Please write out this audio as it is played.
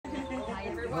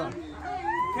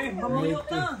Okay, mamuyo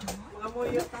ka.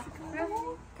 Mamuyo ka.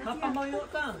 Mapamuyo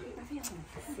ka.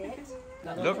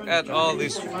 Look at all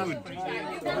this food.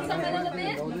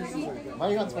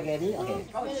 Why you got spaghetti? Okay.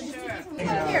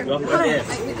 Look at this.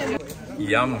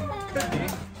 Yum.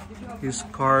 Here's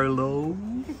Carlo,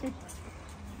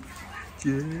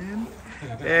 Jen,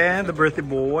 and the birthday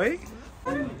boy.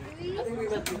 I think we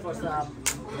went before some.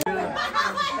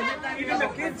 Even the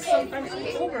kids sometimes come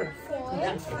over.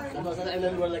 And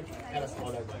then we're like kind of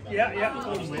smaller. Yeah,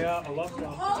 a lot.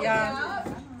 Yeah.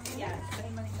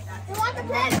 You want the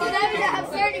pen? You never have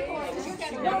 30 points.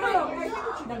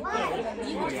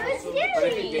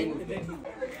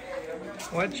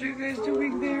 What you guys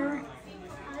doing there?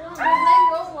 Playing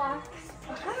Roblox.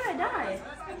 How did I die?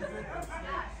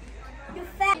 You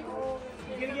fat.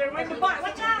 You're gonna get right in the butt.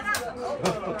 Watch out!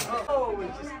 Oh,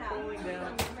 it's just falling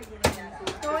down.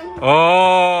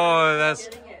 Oh, that's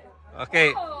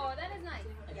okay. Oh, that is nice.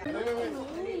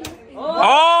 Oh!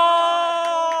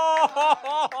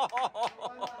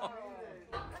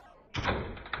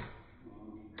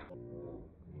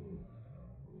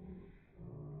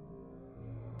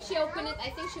 She opened it. I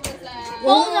think she was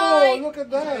Oh, look at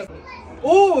that!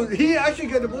 Oh, he actually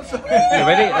got the bullseye. Okay,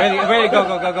 ready, go.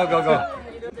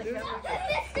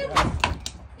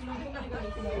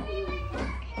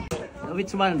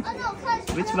 Which one?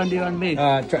 Which one do you want me?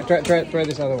 Try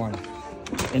this other one.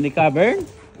 In the cavern?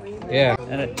 Yeah.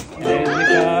 In the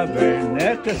cavern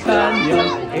at the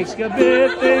canyon,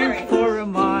 excavating for a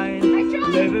mine.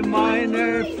 Live a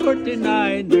miner,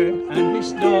 49er, and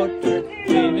his daughter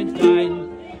living fine.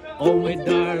 Oh my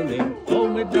darling, oh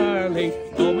my darling,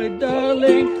 oh my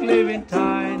darling, living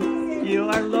time. You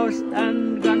are lost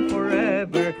and gone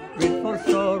forever, grateful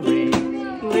sorry,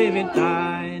 living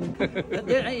time.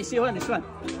 There, I see one, this one.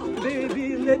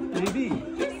 Baby, let me be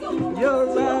your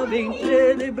loving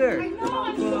teddy bear.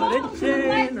 Put a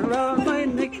chain around my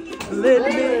neck, let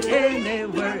me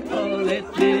anywhere. Oh,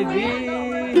 let me be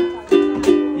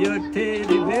your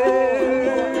teddy bear.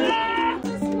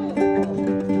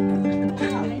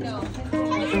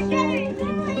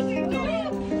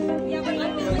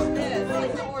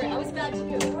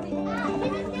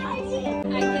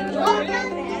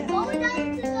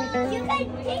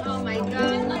 Oh my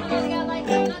god. Not like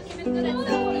I'm not even good at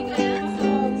stuff. You guys.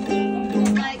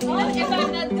 Like, if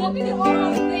I'm not good with all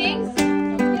those things.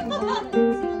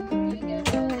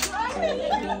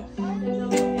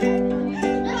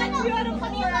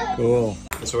 Cool.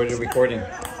 So we're recording.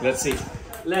 Let's see.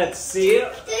 Let's see.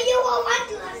 Do you want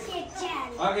to see Jen?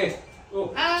 Okay.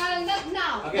 Oh. Not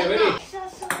now. Okay, ready? So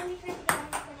let me try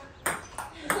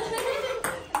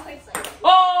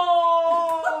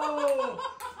Oh!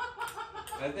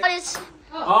 What is?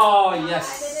 Oh yes.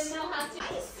 I didn't know how to.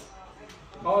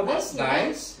 Oh, that's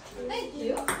nice. Thank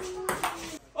you.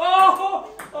 Oh!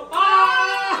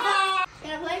 Ah!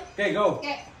 Can I play? Okay, go.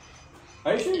 Okay.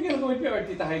 Are you sure you're gonna go with me or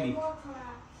Tita Heidi?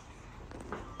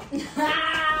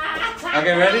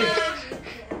 Okay, ready?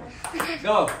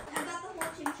 Go. How about the whole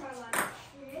Chimchar one?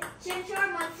 Chimchar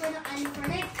one for the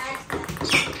unfurnished.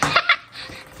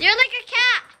 You're like a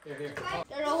cat. Here.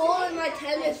 There's a hole in my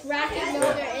tennis racket. No,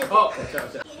 there isn't. Oh, what's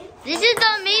up? This is the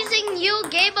amazing new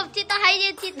game of Tita Heidi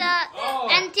and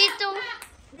and Tito.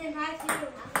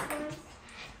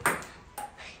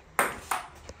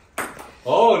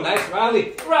 Oh, nice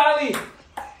rally! Rally!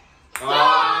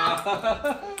 Ah.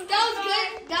 That was good.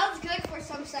 That was good for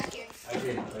some seconds.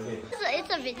 Okay. It's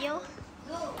a video.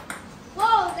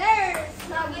 Whoa, there's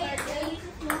some good.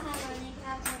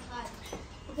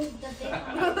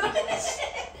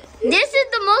 This is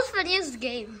the most funniest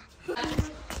game.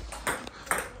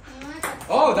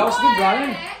 Oh, that was good,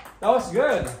 Brian. That was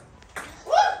good.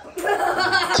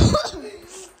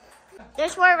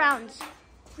 There's 4 rounds.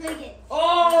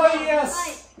 Oh,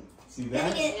 yes. See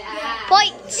that?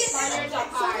 Points.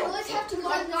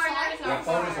 Yeah,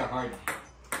 corners are hard.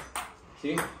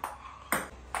 See?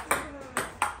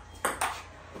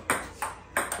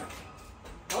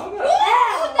 Oh, no.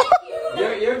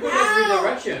 You're good at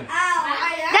redirection.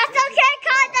 That's okay,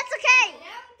 Kai. That's okay.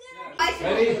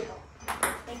 Ready?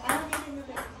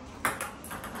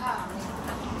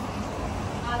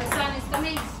 The sun is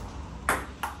coming.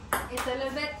 It's a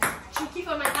little bit tricky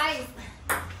for my eyes.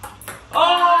 Oh!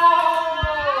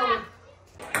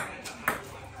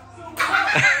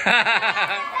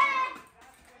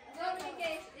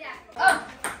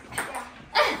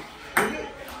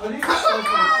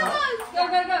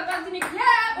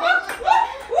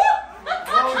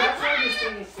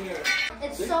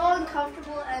 It's so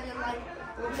uncomfortable and it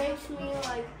makes me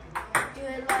like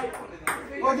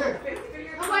Okay.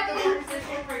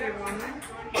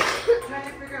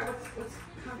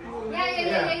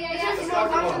 Yeah. Just no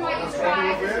function while you try.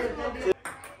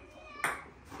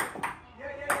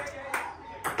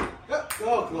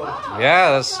 Go close. Yeah,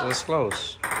 that's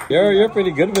close. You're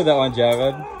pretty good with that one,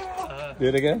 Jared. Do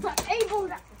it again.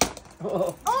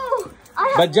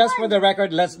 But just for the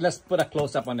record, let's put a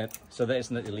close up on it so that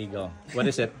it's not illegal. What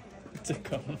is it? It's a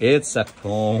comb. It's a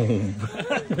comb.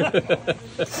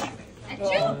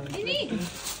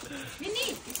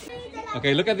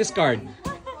 Okay, look at this card.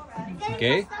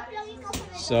 Okay.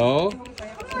 So,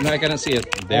 no, I cannot see it.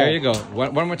 There you go.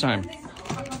 One more time.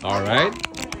 All right.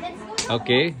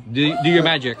 Okay. Do your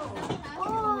magic.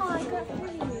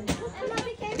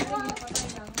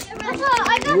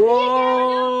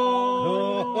 Whoa!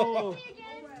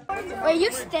 Are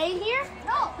you staying here?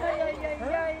 No.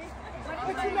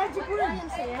 What's the magic word?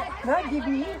 Not give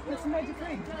me. What's the magic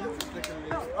word?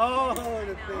 Oh,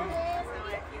 the thing.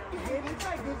 Give me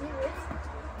 5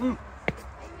 digits.